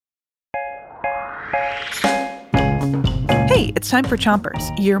Hey, it's time for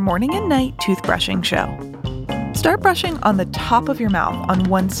Chompers, your morning and night toothbrushing show. Start brushing on the top of your mouth on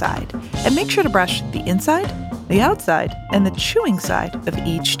one side, and make sure to brush the inside, the outside, and the chewing side of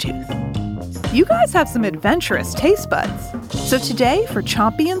each tooth. You guys have some adventurous taste buds. So today, for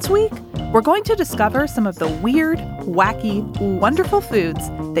Chompions Week, we're going to discover some of the weird, wacky, wonderful foods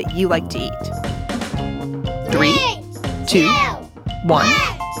that you like to eat. 3, 2,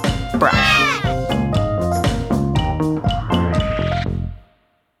 1, brush.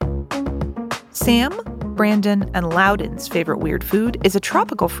 Sam, Brandon, and Loudon's favorite weird food is a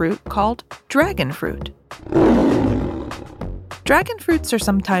tropical fruit called dragon fruit. Dragon fruits are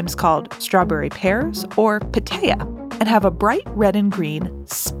sometimes called strawberry pears or pitaya and have a bright red and green,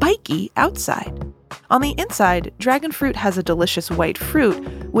 spiky outside. On the inside, dragon fruit has a delicious white fruit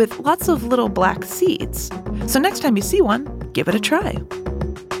with lots of little black seeds. So next time you see one, give it a try.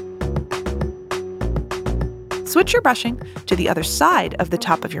 Switch your brushing to the other side of the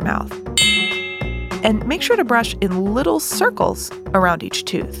top of your mouth. And make sure to brush in little circles around each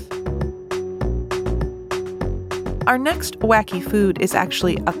tooth. Our next wacky food is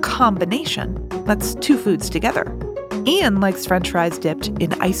actually a combination. That's two foods together. Ian likes French fries dipped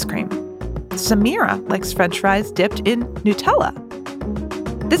in ice cream. Samira likes French fries dipped in Nutella.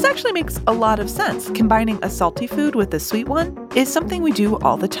 This actually makes a lot of sense. Combining a salty food with a sweet one is something we do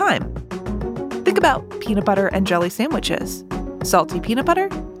all the time. Think about peanut butter and jelly sandwiches. Salty peanut butter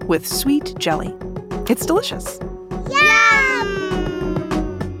with sweet jelly. It's delicious. Yum!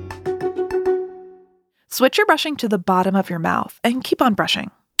 Switch your brushing to the bottom of your mouth and keep on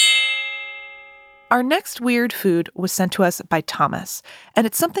brushing. Our next weird food was sent to us by Thomas, and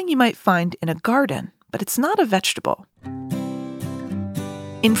it's something you might find in a garden, but it's not a vegetable.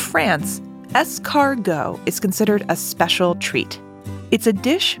 In France, escargot is considered a special treat. It's a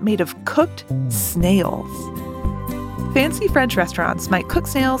dish made of cooked snails. Fancy French restaurants might cook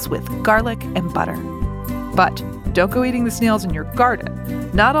snails with garlic and butter. But don't go eating the snails in your garden.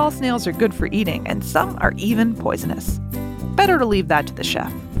 Not all snails are good for eating, and some are even poisonous. Better to leave that to the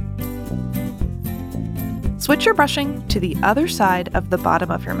chef. Switch your brushing to the other side of the bottom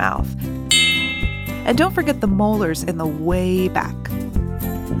of your mouth. And don't forget the molars in the way back.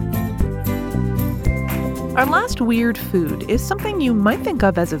 Our last weird food is something you might think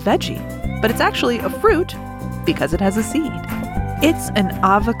of as a veggie, but it's actually a fruit because it has a seed. It's an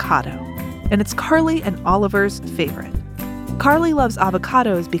avocado, and it's Carly and Oliver's favorite. Carly loves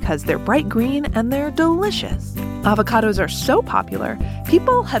avocados because they're bright green and they're delicious. Avocados are so popular,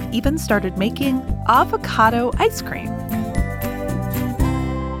 people have even started making avocado ice cream.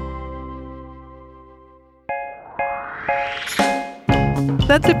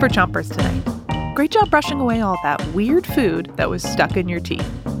 That's it for Chompers tonight. Great job brushing away all that weird food that was stuck in your teeth.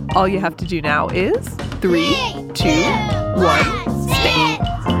 All you have to do now is 3, 2, 1, spit.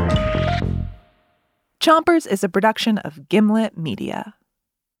 Chompers is a production of Gimlet Media.